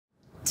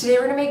Today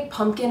we're gonna make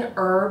pumpkin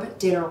herb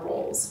dinner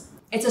rolls.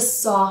 It's a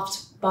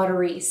soft,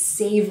 buttery,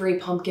 savory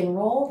pumpkin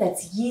roll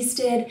that's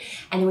yeasted,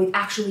 and we've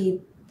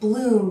actually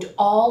bloomed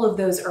all of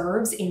those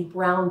herbs in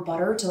brown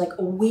butter to like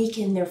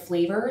awaken their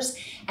flavors,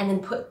 and then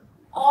put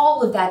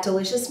all of that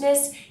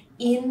deliciousness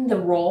in the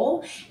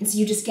roll. And so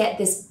you just get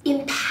this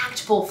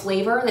impactful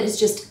flavor that is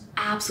just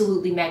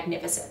absolutely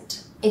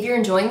magnificent. If you're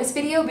enjoying this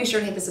video, be sure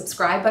to hit the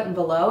subscribe button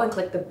below and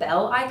click the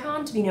bell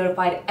icon to be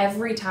notified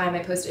every time I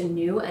post a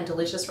new and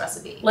delicious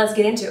recipe. Let's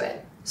get into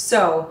it.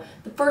 So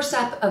the first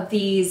step of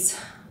these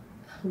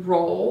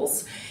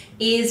rolls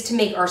is to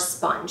make our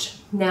sponge.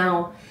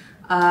 Now,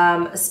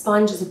 a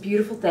sponge is a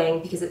beautiful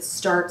thing because it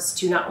starts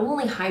to not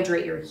only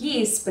hydrate your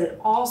yeast, but it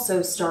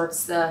also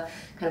starts the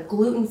kind of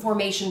gluten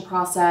formation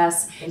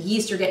process. The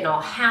yeast are getting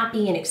all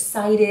happy and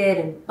excited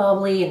and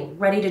bubbly and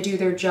ready to do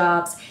their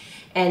jobs.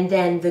 And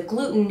then the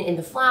gluten in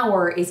the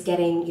flour is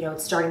getting,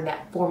 it's starting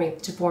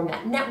to form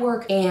that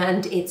network,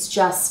 and it's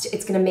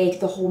gonna make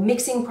the whole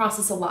mixing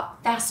process a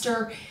lot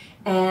faster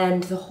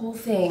and the whole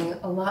thing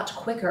a lot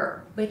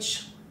quicker,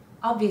 which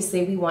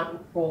obviously we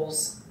want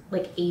rolls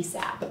like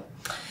ASAP.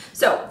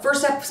 So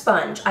first step,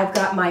 sponge. I've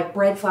got my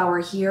bread flour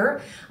here.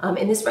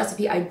 In this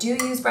recipe, I do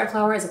use bread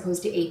flour as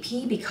opposed to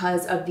AP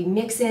because of the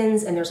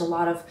mix-ins, and there's a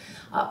lot of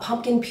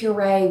pumpkin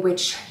puree,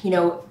 which,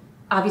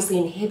 obviously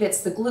inhibits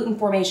the gluten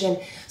formation.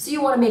 So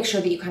you wanna make sure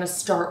that you kind of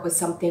start with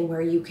something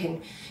where you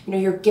can,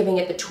 you're giving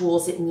it the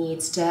tools it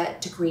needs to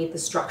create the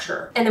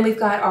structure. And then we've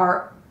got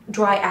our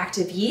dry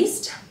active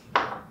yeast,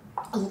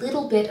 a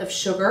little bit of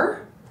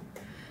sugar,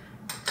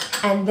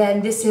 and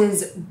then this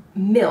is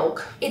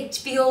milk. It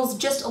feels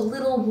just a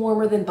little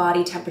warmer than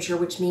body temperature,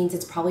 which means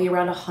it's probably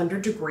around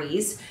 100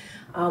 degrees,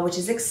 which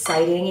is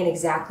exciting and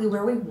exactly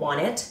where we want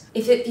it.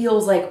 If it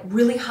feels like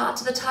really hot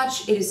to the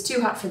touch, it is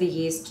too hot for the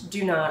yeast.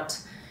 Do not,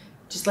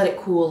 just let it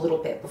cool a little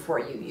bit before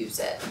you use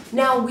it.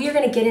 Now we are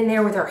gonna get in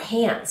there with our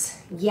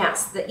hands.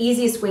 Yes, the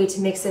easiest way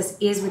to mix this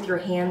is with your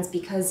hands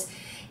because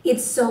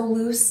it's so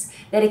loose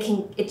that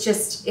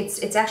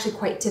it's actually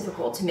quite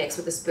difficult to mix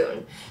with a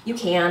spoon. You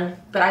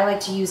can, but I like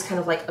to use kind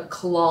of like a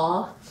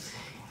claw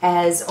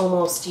as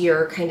almost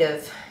your kind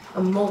of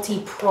a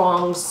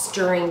multi-pronged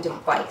stirring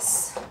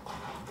device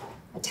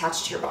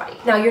attached to your body.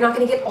 Now you're not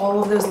gonna get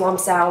all of those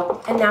lumps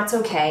out, and that's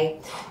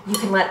okay. You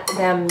can let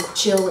them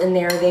chill in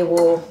there. They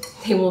will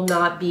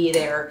not be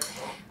there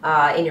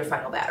in your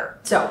final batter.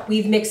 So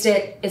we've mixed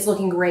it, it's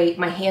looking great.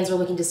 My hands are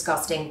looking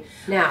disgusting.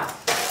 Now,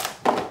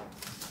 I'm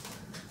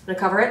gonna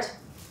cover it,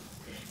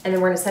 and then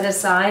we're gonna set it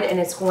aside, and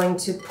it's going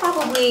to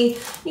probably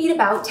need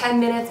about 10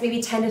 minutes,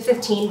 maybe 10 to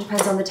 15,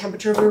 depends on the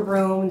temperature of your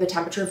room, the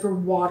temperature of your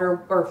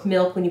water or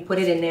milk when you put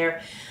it in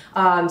there.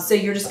 So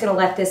you're just gonna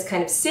let this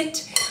kind of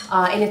sit,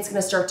 and it's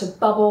gonna start to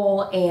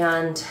bubble,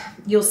 and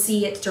you'll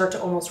see it start to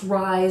almost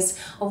rise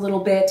a little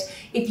bit.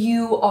 If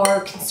you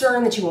are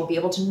concerned that you won't be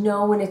able to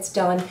know when it's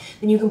done,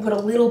 then you can put a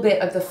little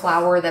bit of the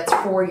flour that's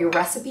for your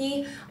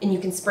recipe, and you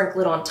can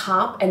sprinkle it on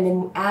top, and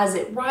then as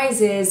it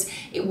rises,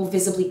 it will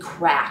visibly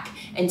crack,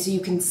 and so you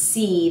can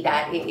see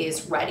that it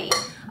is ready.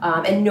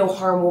 And no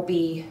harm will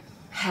be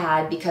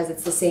had because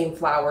it's the same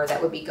flour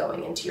that would be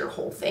going into your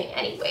whole thing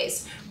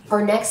anyways.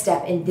 Our next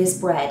step in this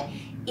bread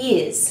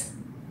is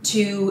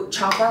to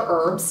chop our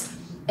herbs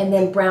and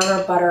then brown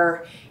our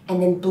butter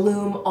and then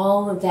bloom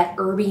all of that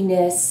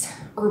herbiness,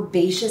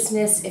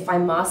 herbaceousness if I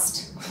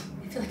must.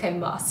 I feel like I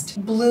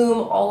must.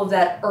 Bloom all of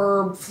that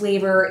herb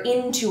flavor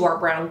into our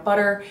brown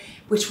butter,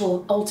 which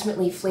will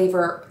ultimately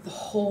flavor the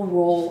whole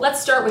roll.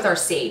 Let's start with our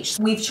sage.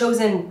 We've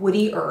chosen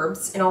woody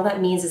herbs, and all that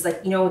means is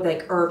like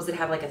herbs that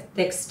have like a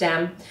thick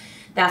stem.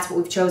 That's what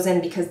we've chosen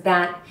because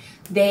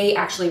they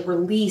actually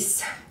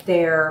release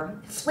their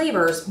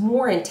flavors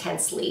more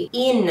intensely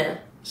in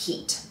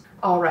heat.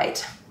 All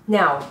right,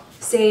 now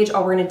sage,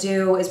 all we're gonna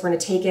do is we're gonna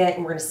take it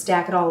and we're gonna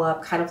stack it all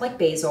up, kind of like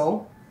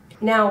basil.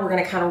 Now we're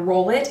gonna kind of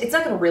roll it. It's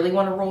not gonna really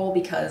wanna roll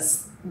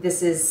because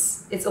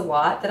it's a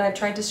lot that I've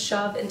tried to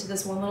shove into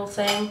this one little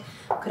thing.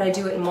 Could I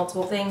do it in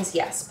multiple things?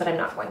 Yes, but I'm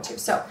not going to.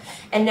 So,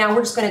 and now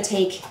we're just gonna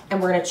take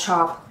and we're gonna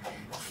chop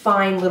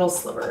fine little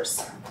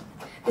slivers.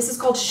 This is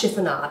called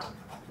chiffonade,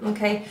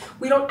 okay?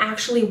 We don't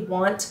actually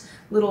want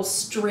little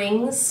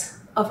strings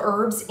of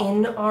herbs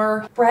in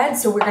our bread,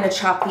 so we're gonna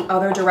chop the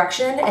other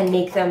direction and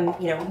make them,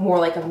 more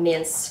like a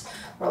mince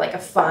or like a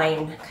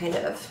fine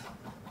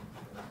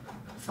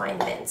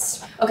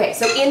mince. Okay,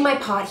 so in my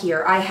pot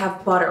here, I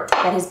have butter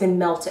that has been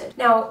melted.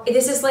 Now,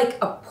 this is like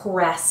a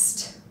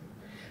pressed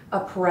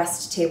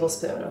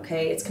tablespoon,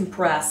 okay? It's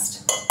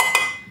compressed.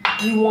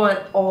 You want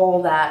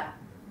all that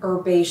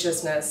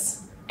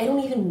herbaceousness. I don't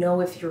even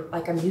know if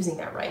I'm using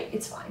that right.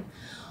 It's fine.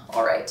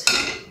 All right,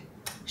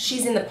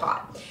 she's in the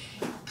pot.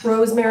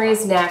 Rosemary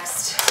is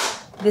next.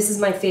 This is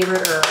my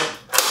favorite herb.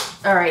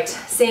 All right,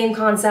 same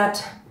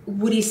concept,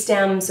 woody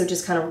stem, so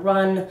just kind of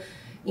run,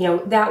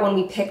 that one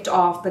we picked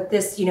off, but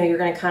this, you're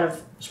gonna kind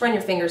of just run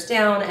your fingers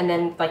down, and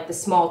then like the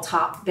small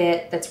top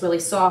bit that's really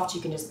soft,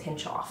 you can just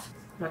pinch off.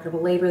 I'm not gonna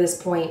belabor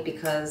this point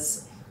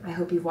because I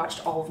hope you've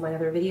watched all of my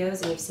other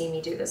videos and you've seen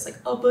me do this like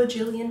a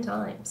bajillion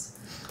times.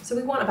 So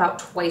we want about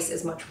twice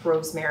as much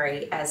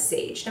rosemary as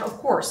sage. Now, of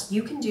course,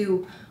 you can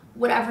do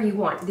whatever you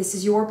want. This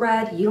is your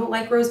bread, you don't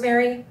like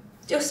rosemary,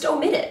 just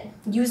omit it.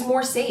 Use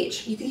more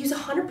sage. You could use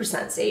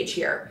 100% sage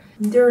here.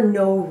 There are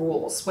no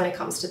rules when it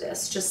comes to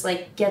this. Just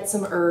like get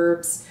some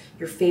herbs,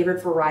 your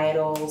favorite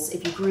varietals.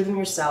 If you grew them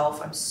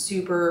yourself, I'm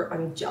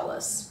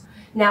jealous.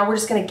 Now we're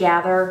just gonna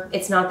gather.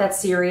 It's not that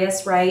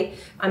serious, right?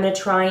 I'm gonna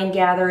try and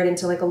gather it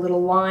into like a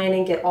little line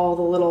and get all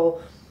the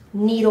little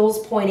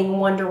needles pointing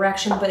one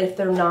direction, but if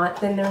they're not,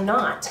 then they're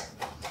not.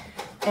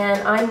 And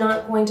I'm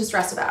not going to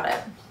stress about it.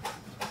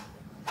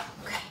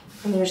 Okay,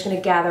 and we're just gonna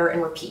gather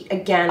and repeat.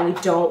 Again, we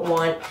don't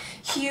want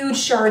huge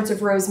shards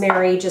of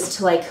rosemary just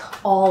to like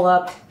all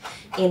up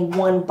in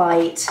one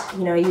bite.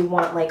 You know, you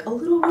want like a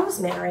little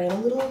rosemary and a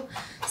little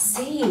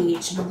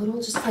sage and a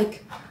little just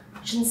like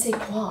je ne sais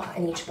quoi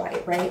in each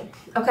bite, right?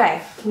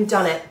 Okay, we've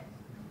done it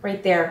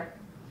right there.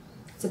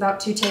 It's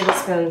about 2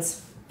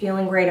 tablespoons.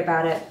 Feeling great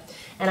about it.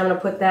 And I'm gonna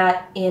put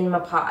that in my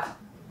pot.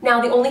 Now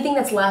the only thing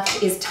that's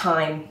left is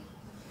thyme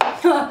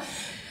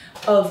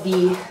of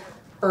the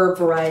herb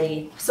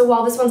variety. So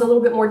while this one's a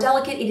little bit more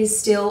delicate, it is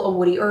still a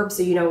woody herb,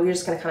 so you know, we're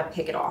just gonna kind of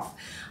pick it off.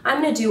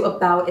 I'm gonna do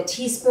about a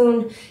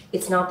teaspoon.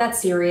 It's not that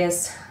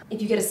serious.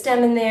 If you get a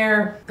stem in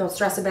there, don't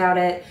stress about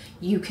it.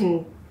 You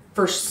can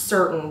for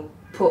certain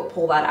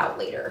pull that out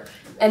later.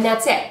 And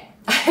that's it.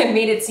 I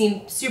made it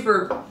seem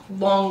super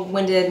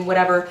long-winded and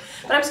whatever,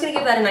 but I'm just gonna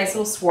give that a nice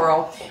little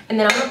swirl. And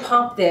then I'm gonna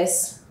pop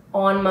this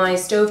on my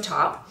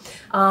stovetop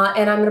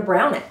and I'm gonna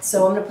brown it.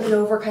 So I'm gonna put it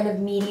over kind of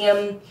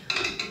medium-low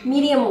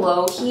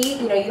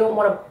heat. You know, you don't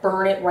wanna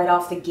burn it right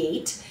off the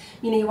gate.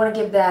 You know, you wanna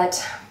give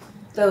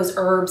those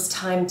herbs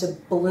time to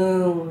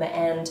bloom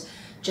and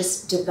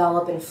just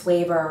develop in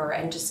flavor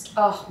and just,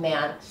 oh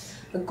man,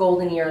 the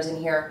golden years in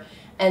here.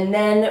 And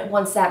then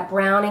once that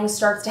browning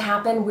starts to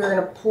happen, we're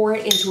gonna pour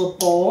it into a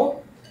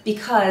bowl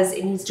because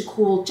it needs to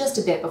cool just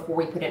a bit before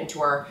we put it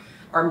into our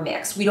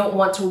mix. We don't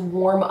want to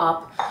warm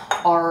up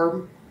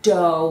our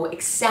dough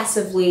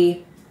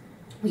excessively.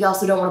 We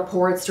also don't want to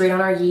pour it straight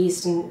on our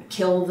yeast and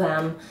kill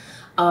them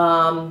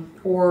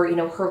or, you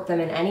know, hurt them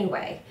in any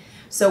way.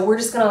 So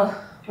we're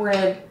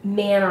gonna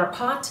man our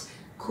pot,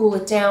 cool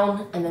it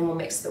down, and then we'll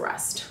mix the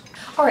rest.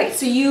 All right,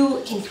 so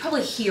you can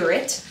probably hear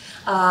it.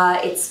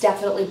 It's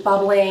definitely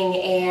bubbling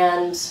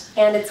and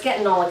it's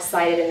getting all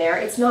excited in there.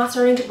 It's not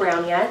starting to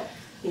brown yet.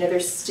 You know,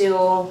 there's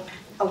still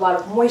a lot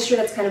of moisture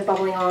that's kind of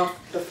bubbling off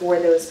before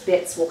those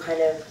bits will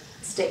kind of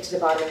stick to the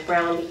bottom and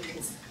brown.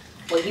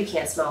 But you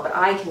can't smell, but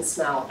I can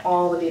smell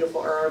all the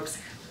beautiful herbs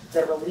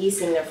that are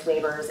releasing their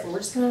flavors, and we're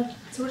just gonna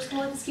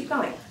let this keep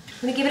going.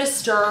 I'm gonna give it a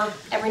stir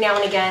every now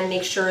and again,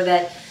 make sure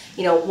that,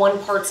 you know, one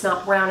part's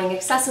not browning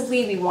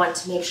excessively. We want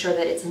to make sure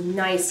that it's a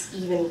nice,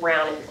 even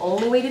brown, and the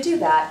only way to do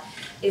that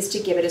is to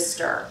give it a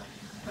stir.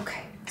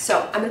 Okay,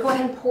 so I'm gonna go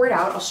ahead and pour it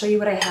out. I'll show you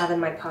what I have in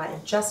my pot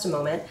in just a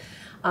moment.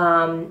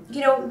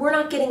 You know, we're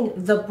not getting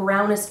the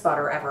brownest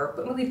butter ever,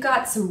 but we've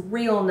got some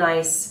real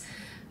nice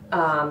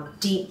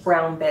deep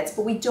brown bits,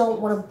 but we don't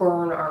want to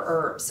burn our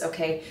herbs,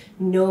 okay?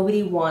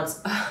 Nobody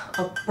wants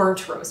a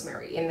burnt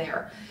rosemary in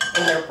their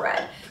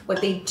bread.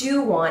 What they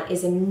do want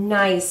is a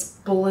nice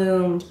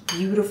bloomed,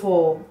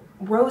 beautiful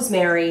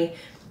rosemary,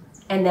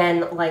 and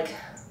then like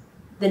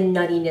the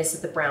nuttiness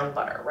of the brown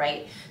butter,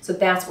 right? So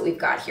that's what we've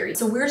got here.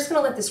 So we're just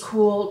gonna let this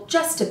cool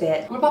just a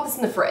bit. I'm gonna pop this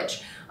in the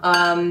fridge,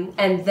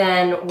 and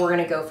then we're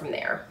gonna go from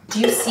there.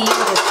 Do you see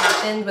what has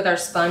happened with our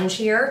sponge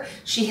here?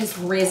 She has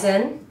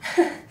risen,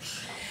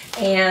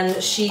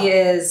 and she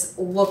is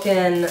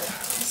looking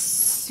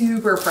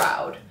super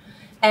proud.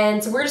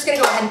 And so we're just gonna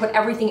go ahead and put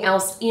everything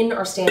else in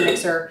our stand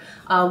mixer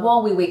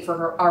while we wait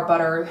for our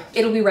butter.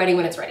 It'll be ready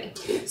when it's ready.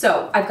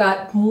 So I've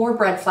got more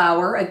bread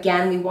flour.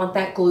 Again, we want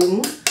that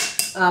gluten.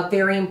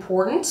 Very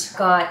important.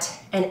 Got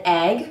an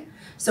egg.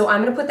 So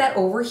I'm gonna put that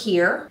over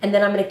here, and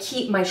then I'm gonna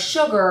keep my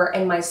sugar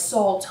and my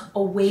salt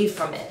away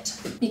from it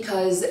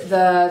because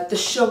the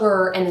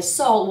sugar and the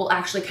salt will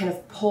actually kind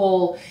of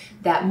pull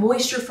that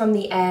moisture from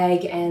the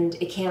egg, and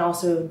it can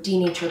also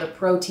denature the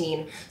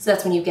protein. So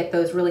that's when you get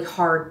those really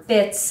hard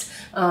bits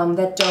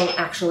that don't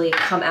actually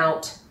come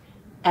out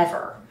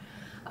ever.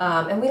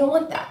 And we don't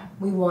want that.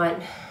 We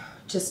want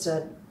just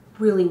a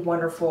really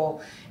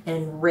wonderful and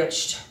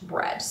enriched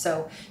bread.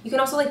 So you can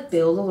also like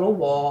build a little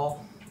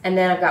wall. And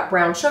then I've got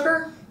brown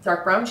sugar,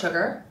 dark brown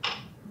sugar,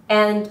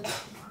 and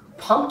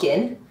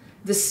pumpkin,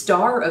 the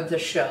star of the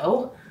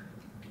show.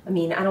 I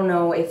mean, I don't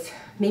know if,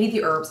 maybe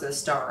the herbs are the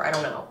star, I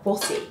don't know, we'll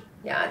see.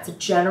 Yeah, it's a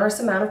generous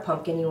amount of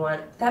pumpkin. You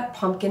want that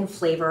pumpkin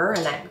flavor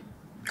and that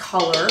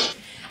color.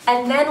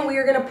 And then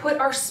we're gonna put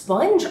our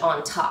sponge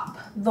on top,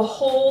 the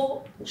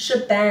whole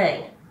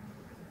shebang.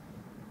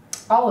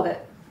 All of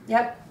it,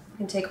 yep. You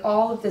can take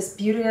all of this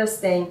beauteous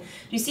thing. Do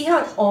you see how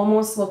it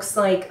almost looks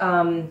like,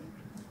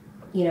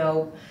 you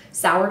know,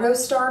 sourdough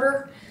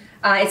starter?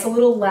 It's a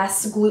little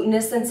less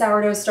glutinous than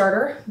sourdough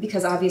starter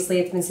because obviously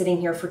it's been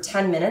sitting here for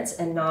 10 minutes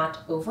and not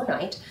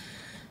overnight.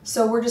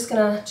 So we're just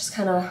gonna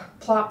kind of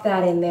plop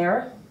that in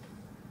there.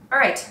 All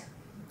right,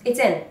 it's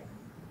in.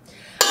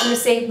 I'm gonna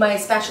save my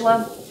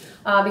spatula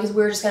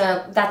because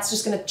that's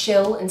just gonna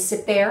chill and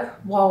sit there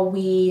while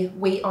we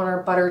wait on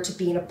our butter to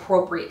be an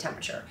appropriate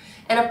temperature.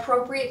 An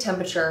appropriate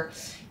temperature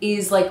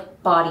is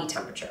like body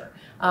temperature.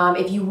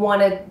 If you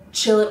wanna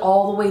chill it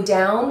all the way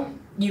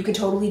down, you can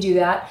totally do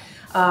that.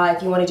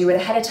 If you wanna do it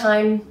ahead of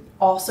time,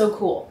 also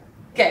cool.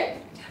 Okay,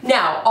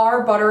 now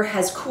our butter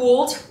has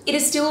cooled. It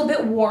is still a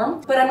bit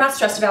warm, but I'm not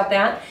stressed about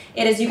that.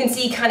 And as you can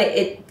see,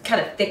 it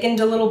kind of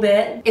thickened a little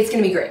bit. It's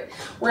gonna be great.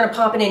 We're gonna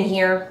pop it in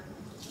here.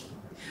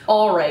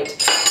 All right,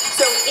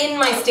 so in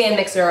my stand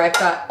mixer, I've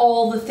got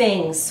all the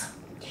things.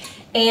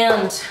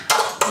 And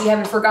we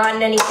haven't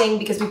forgotten anything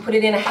because we put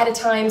it in ahead of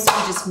time, so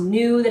we just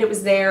knew that it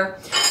was there.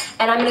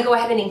 And I'm gonna go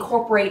ahead and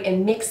incorporate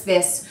and mix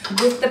this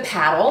with the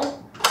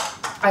paddle.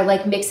 I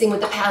like mixing with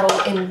the paddle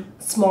in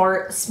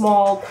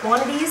small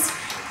quantities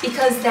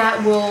because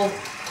that will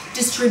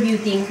distribute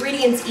the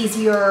ingredients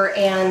easier,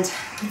 and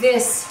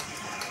this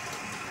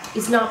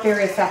is not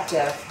very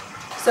effective.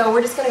 So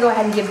we're just gonna go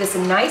ahead and give this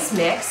a nice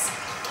mix.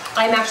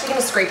 I'm actually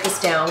gonna scrape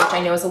this down, which I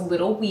know is a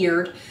little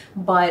weird,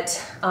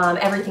 but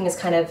everything is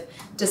kind of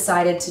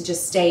decided to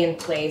just stay in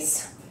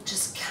place.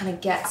 Just kind of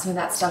get some of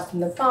that stuff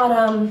from the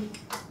bottom.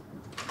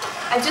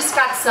 I've just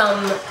got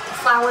some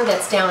flour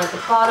that's down at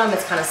the bottom.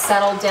 It's kind of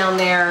settled down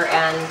there,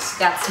 and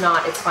that's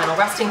not its final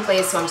resting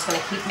place, so I'm just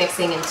gonna keep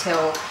mixing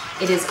until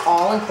it is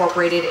all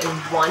incorporated in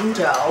one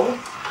dough.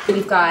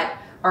 We've got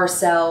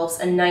ourselves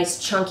a nice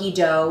chunky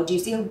dough. Do you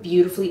see how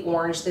beautifully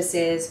orange this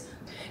is?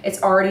 It's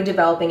already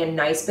developing a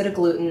nice bit of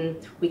gluten.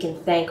 We can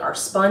thank our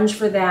sponge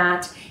for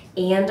that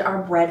and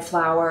our bread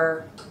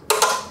flour.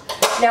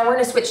 Now we're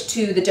gonna switch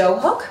to the dough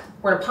hook.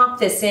 We're gonna pop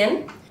this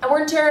in, and we're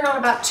gonna turn on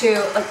about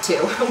two.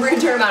 We're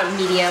gonna turn about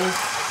medium.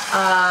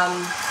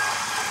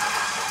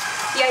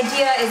 The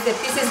idea is that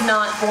this is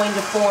not going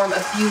to form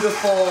a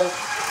beautiful,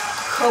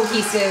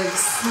 cohesive,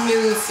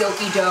 smooth,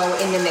 silky dough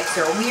in the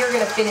mixer. We are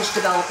gonna finish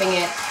developing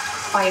it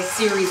by a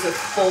series of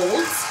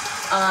folds,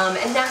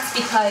 and that's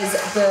because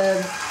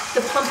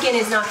the pumpkin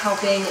is not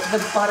helping,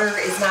 the butter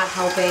is not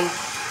helping,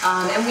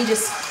 and we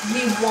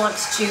want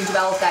to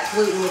develop that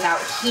gluten without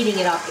heating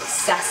it up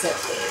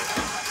excessively.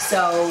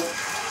 So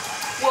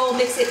we'll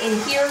mix it in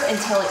here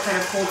until it kind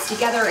of holds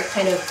together. It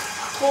kind of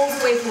pulls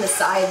away from the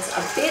sides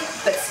a bit,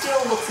 but still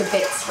looks a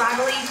bit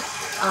scraggly,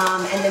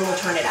 and then we'll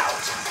turn it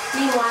out.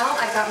 Meanwhile,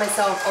 I've got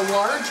myself a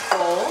large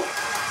bowl,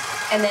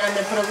 and then I'm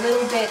gonna put a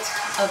little bit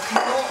of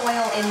canola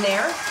oil in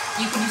there.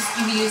 You can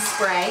use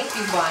spray if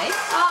you'd like.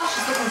 Oh,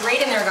 she's looking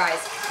great in there, guys.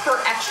 Her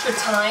extra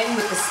time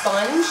with the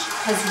sponge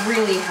has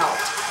really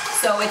helped.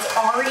 So it's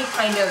already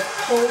kind of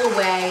pulled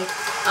away.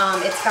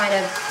 It's kind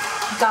of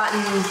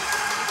gotten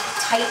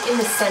tight in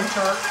the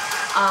center,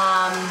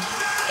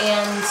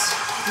 and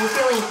we're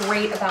feeling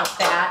great about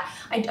that.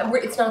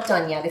 It's not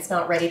done yet. It's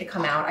not ready to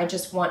come out. I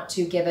just want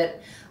to give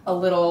it a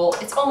little,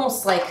 it's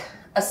almost like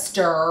a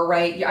stir,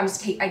 right?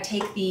 I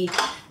take the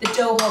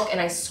dough hook and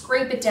I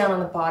scrape it down on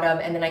the bottom,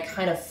 and then I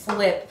kind of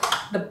flip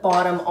the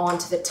bottom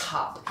onto the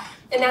top.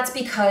 And that's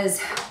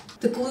because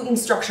the gluten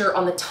structure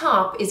on the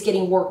top is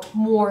getting worked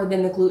more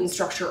than the gluten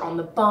structure on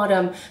the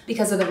bottom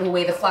because of the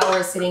way the flour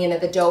is sitting and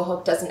that the dough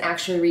hook doesn't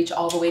actually reach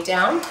all the way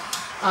down.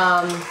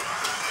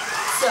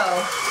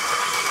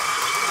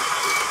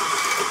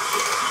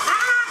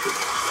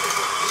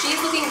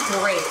 She's looking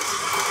great.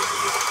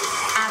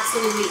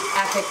 Absolutely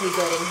epically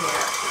good in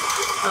here.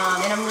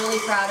 And I'm really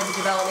proud of the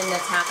development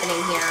that's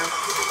happening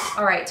here.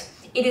 All right,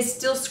 it is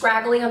still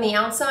scraggly on the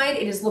outside.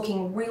 It is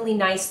looking really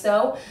nice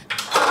though.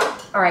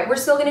 All right, we're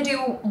still gonna do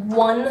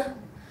one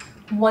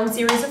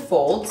series of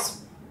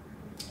folds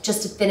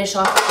just to finish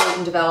off the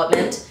gluten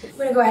development.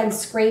 We're gonna go ahead and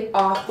scrape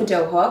off the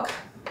dough hook.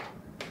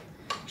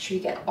 Make sure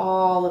you get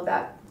all of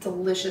that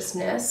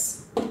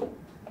deliciousness.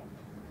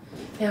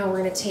 Now we're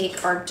gonna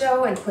take our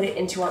dough and put it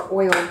into our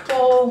oiled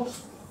bowl.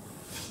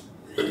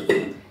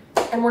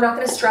 And we're not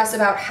gonna stress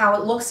about how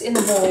it looks in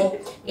the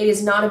bowl. It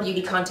is not a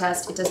beauty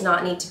contest. It does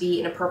not need to be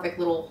in a perfect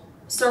little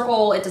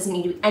circle. It doesn't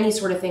need to be any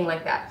sort of thing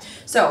like that.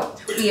 So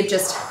we have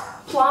just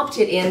plopped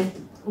it in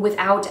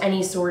without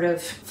any sort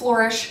of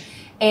flourish.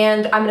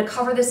 And I'm gonna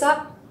cover this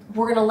up.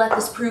 We're gonna let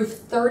this proof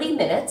 30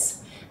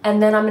 minutes,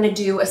 and then I'm gonna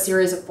do a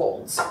series of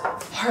folds.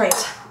 All right,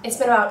 it's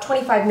been about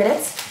 25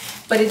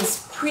 minutes, but it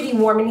is pretty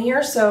warm in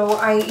here, so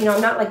I'm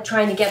not like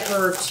trying to get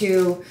her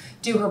to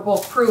do her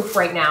bulk proof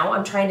right now.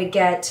 I'm trying to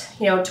get,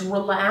 to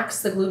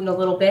relax the gluten a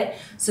little bit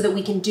so that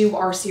we can do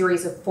our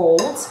series of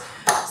folds.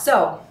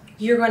 So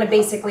you're gonna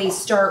basically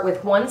start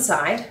with one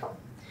side,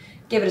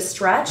 give it a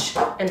stretch,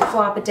 and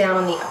flop it down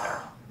on the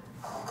other.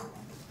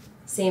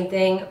 Same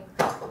thing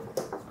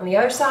on the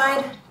other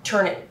side,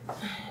 turn it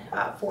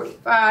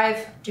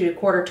 45, do a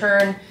quarter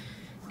turn,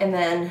 and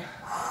then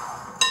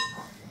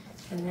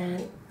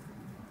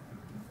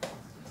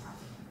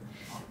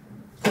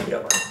flip it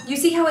over. You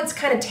see how it's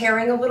kind of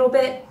tearing a little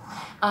bit?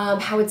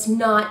 How it's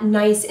not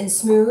nice and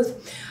smooth,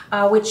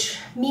 which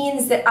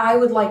means that I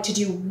would like to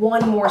do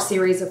one more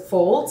series of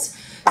folds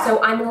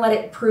So I'm gonna let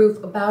it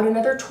proof about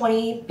another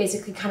 20,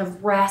 basically kind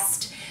of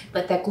rest,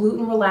 let that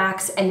gluten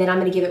relax, and then I'm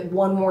gonna give it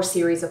one more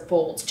series of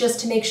folds just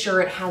to make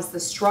sure it has the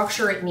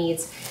structure it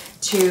needs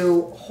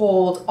to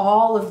hold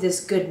all of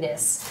this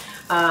goodness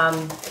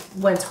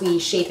once we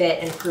shape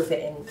it and proof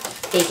it and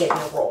bake it in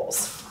the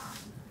rolls.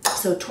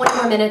 So 20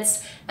 more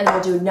minutes, and then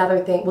we'll do another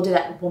thing. We'll do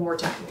that one more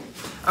time.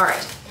 All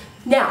right.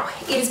 Now,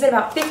 it has been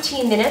about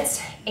 15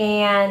 minutes,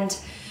 and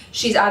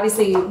she's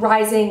obviously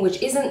rising,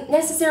 which isn't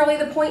necessarily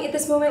the point at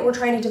this moment. We're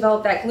trying to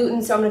develop that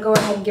gluten, so I'm gonna go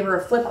ahead and give her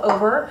a flip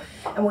over,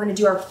 and we're gonna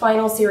do our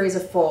final series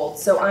of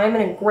folds. So I'm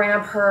gonna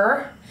grab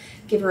her,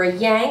 give her a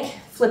yank,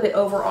 flip it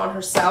over on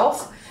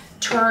herself,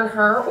 turn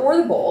her or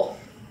the bowl.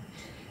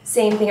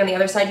 Same thing on the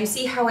other side. You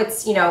see how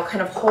it's, you know,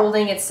 kind of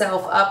holding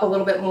itself up a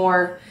little bit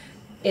more.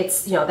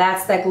 It's, you know,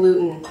 that's that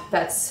gluten,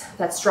 that's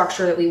that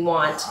structure that we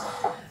want,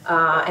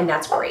 and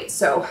that's great.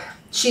 So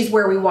she's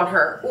where we want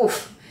her.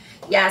 Oof.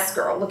 Yes,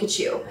 girl, look at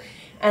you.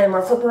 And then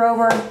we're gonna flip her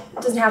over.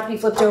 It doesn't have to be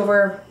flipped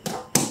over.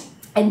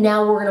 And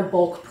now we're gonna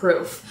bulk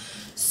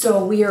proof.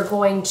 So we are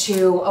going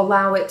to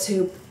allow it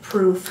to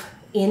proof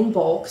in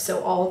bulk,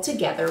 so all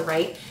together,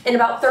 right? In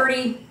about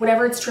 30,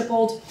 whenever it's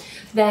tripled,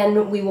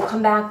 then we will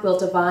come back, we'll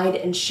divide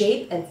and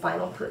shape and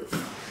final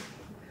proof.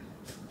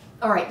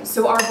 All right,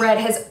 so our bread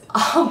has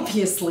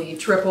obviously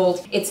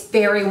tripled. It's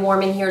very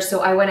warm in here, so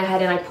I went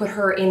ahead and I put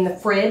her in the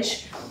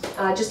fridge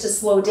just to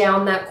slow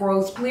down that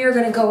growth. We are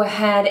gonna go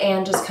ahead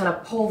and just kind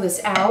of pull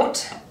this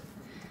out.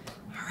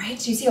 All right,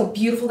 so you see how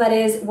beautiful that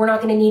is? We're not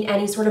gonna need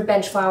any sort of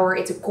bench flour.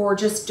 It's a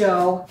gorgeous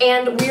dough.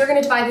 And we are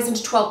gonna divide this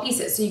into 12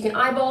 pieces. So you can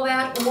eyeball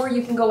that, or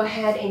you can go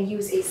ahead and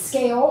use a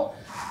scale,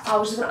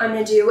 which is what I'm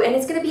gonna do. And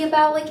it's gonna be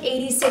about like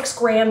 86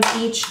 grams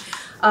each.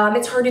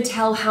 It's hard to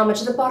tell how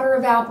much of the butter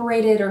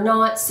evaporated or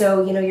not,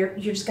 so you know, you're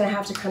just gonna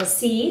have to kind of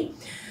see.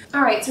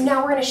 All right, so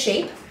now we're gonna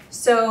shape.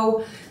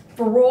 So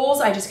for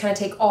rolls, I just kind of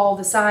take all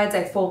the sides,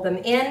 I fold them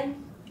in,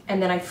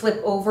 and then I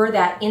flip over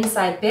that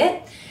inside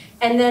bit,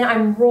 and then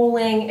I'm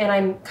rolling and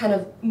I'm kind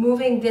of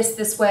moving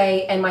this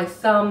way and my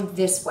thumb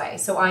this way.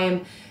 So I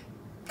am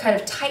kind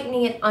of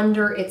tightening it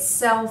under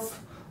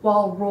itself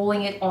while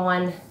rolling it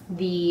on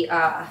the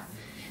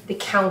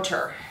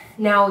counter.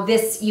 Now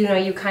this, you know,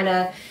 you kind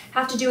of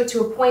have to do it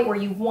to a point where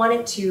you want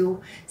it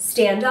to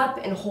stand up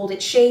and hold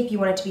its shape. You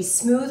want it to be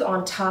smooth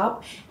on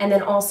top and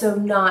then also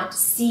not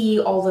see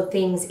all the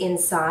things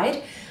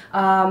inside.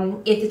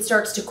 If it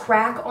starts to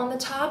crack on the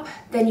top,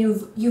 then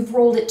you've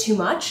rolled it too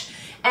much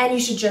and you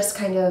should just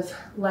kind of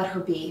let her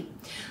be.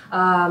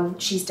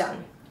 She's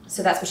done.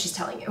 So that's what she's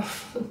telling you.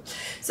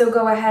 So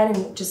go ahead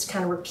and just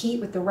kind of repeat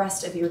with the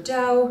rest of your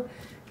dough,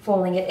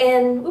 folding it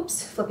in,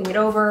 oops, flipping it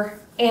over,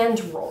 and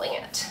rolling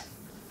it.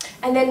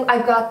 And then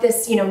I've got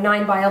this, you know,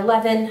 9 by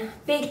 11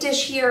 bake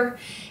dish here,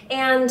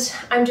 and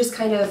I'm just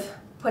kind of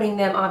putting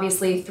them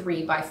obviously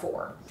 3 by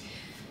 4,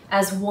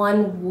 as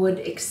one would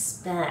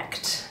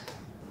expect.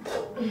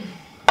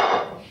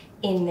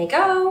 In they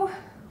go.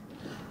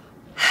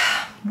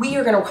 We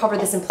are gonna cover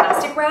this in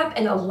plastic wrap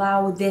and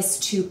allow this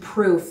to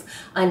proof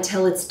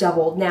until it's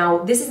doubled. Now,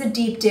 this is a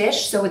deep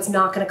dish, so it's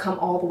not gonna come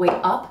all the way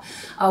up.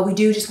 We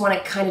do just want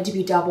it kind of to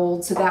be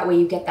doubled, so that way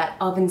you get that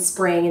oven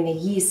spring and the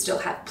yeast still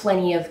have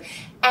plenty of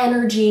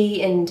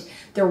energy and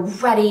they're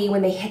ready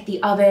when they hit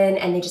the oven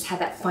and they just have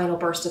that final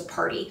burst of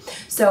party.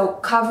 So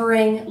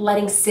covering,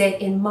 letting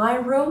sit in my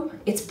room,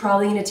 it's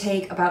probably gonna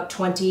take about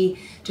 20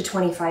 to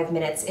 25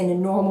 minutes. In a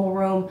normal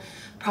room,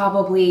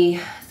 probably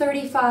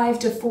 35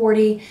 to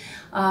 40.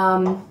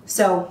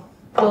 So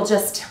we'll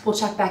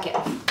check back in.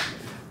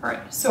 All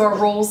right, so our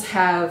rolls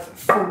have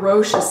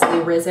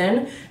ferociously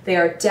risen. They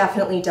are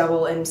definitely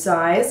double in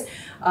size.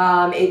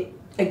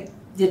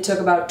 It took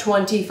about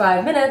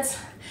 25 minutes.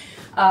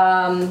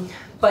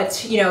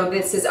 But you know,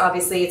 this is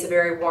obviously, it's a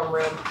very warm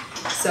room,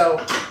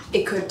 so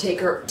it could take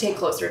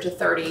closer to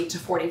 30 to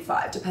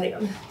 45, depending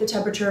on the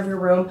temperature of your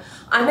room.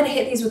 I'm gonna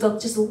hit these with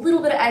just a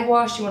little bit of egg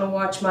wash. You wanna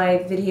watch my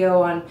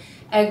video on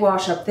egg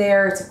wash up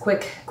there. It's a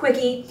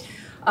quickie.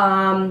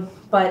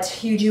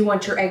 But you do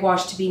want your egg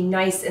wash to be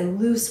nice and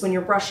loose when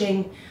you're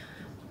brushing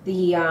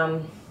the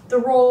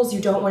rolls. You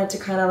don't want it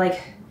to kind of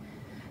like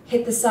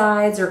hit the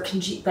sides or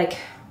like,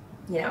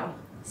 you know,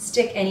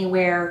 stick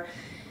anywhere.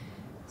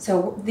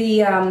 So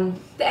the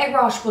egg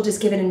wash will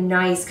just give it a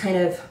nice kind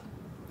of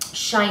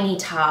shiny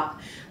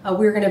top.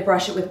 We're gonna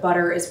brush it with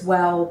butter as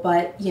well,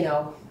 but you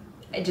know,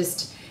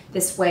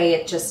 this way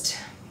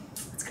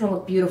it's gonna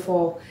look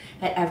beautiful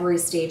at every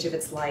stage of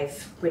its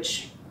life,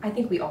 which I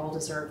think we all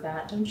deserve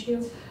that, don't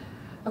you?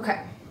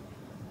 Okay,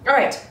 all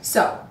right,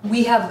 so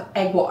we have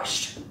egg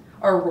washed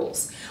our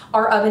rolls.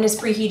 Our oven is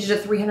preheated to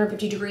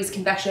 350 degrees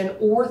convection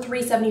or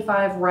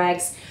 375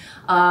 regs.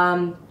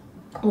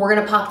 We're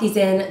gonna pop these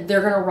in,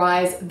 they're gonna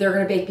rise, they're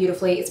gonna bake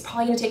beautifully. It's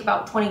probably gonna take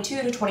about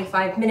 22 to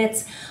 25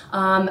 minutes.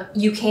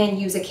 You can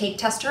use a cake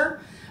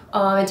tester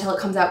until it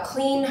comes out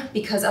clean,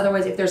 because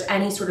otherwise if there's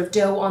any sort of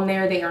dough on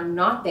there, they are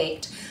not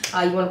baked.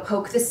 You wanna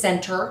poke the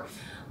center,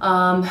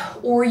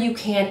 or you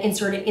can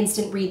insert an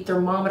instant read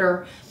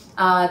thermometer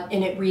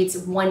and it reads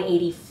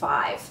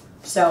 185.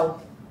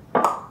 So,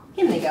 you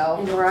In they go.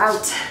 And we're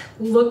out.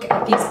 Look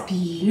at these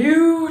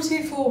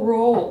beautiful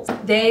rolls.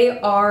 They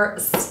are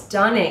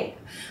stunning.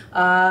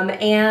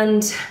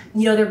 And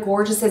you know, they're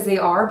gorgeous as they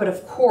are, but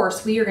of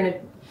course we are gonna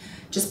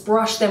just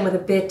brush them with a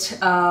bit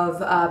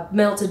of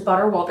melted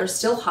butter while they're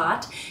still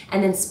hot,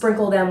 and then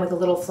sprinkle them with a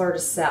little fleur de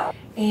sel.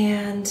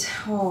 And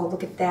oh,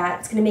 look at that.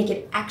 It's gonna make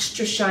it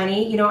extra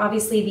shiny. You know,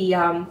 obviously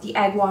the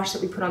egg wash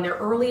that we put on there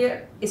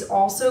earlier is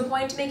also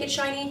going to make it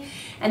shiny,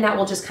 and that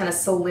will just kind of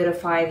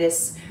solidify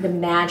the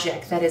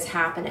magic that is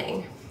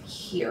happening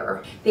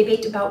here. They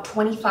baked about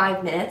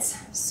 25 minutes,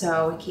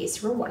 so in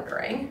case you were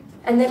wondering.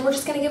 And then we're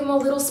just gonna give them a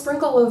little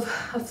sprinkle of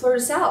fleur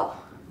de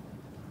sel.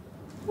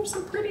 They're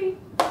so pretty.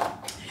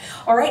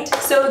 All right,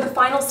 so the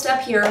final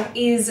step here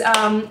is,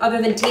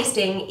 other than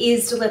tasting,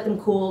 is to let them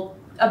cool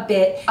a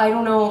bit. I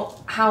don't know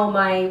how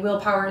my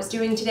willpower is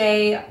doing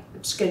today.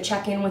 I'm just gonna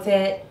check in with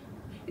it.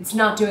 It's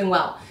not doing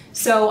well.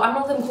 So I'm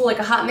gonna let them cool like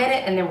a hot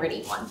minute, and then we're gonna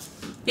eat one.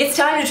 It's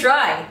time to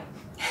try.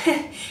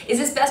 Is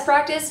this best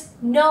practice?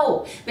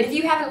 No, but if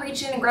you haven't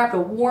reached in and grabbed a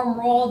warm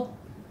roll,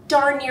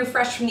 darn near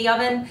fresh from the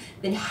oven,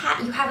 then you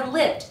haven't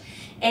lived.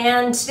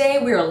 And today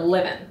we're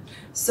living.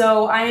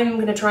 So I am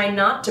gonna try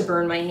not to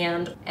burn my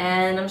hand,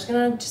 and I'm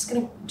just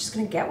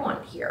gonna get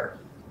one here.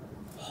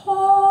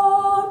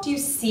 Oh, do you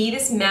see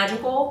this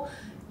magical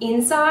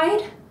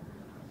inside?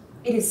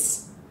 It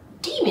is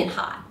steaming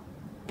hot,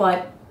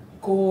 but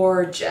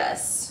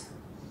gorgeous.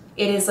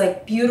 It is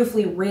like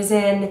beautifully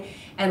risen,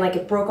 and like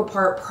it broke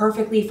apart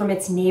perfectly from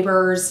its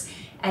neighbors,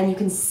 and you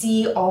can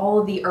see all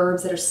of the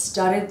herbs that are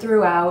studded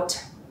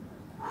throughout.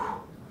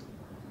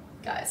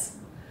 Guys.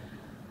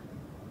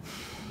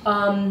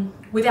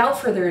 Without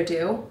further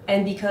ado,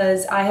 and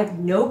because I have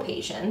no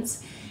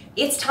patience,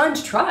 it's time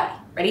to try.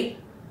 Ready?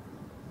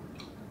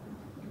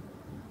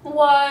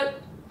 What?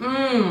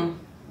 You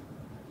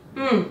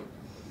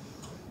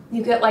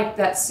get like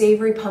that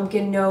savory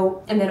pumpkin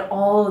note, and then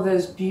all of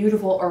those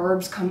beautiful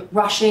herbs come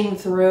rushing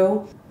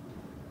through.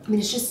 I mean,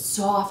 it's just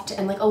soft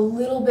and like a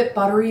little bit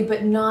buttery,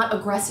 but not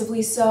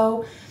aggressively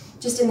so.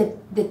 Just in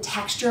the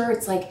texture,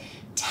 it's like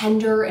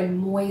tender and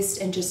moist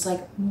and just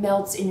like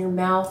melts in your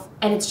mouth,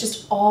 and it's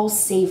just all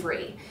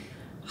savory.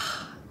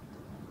 Oh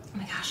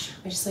my gosh,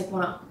 I just like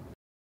wanna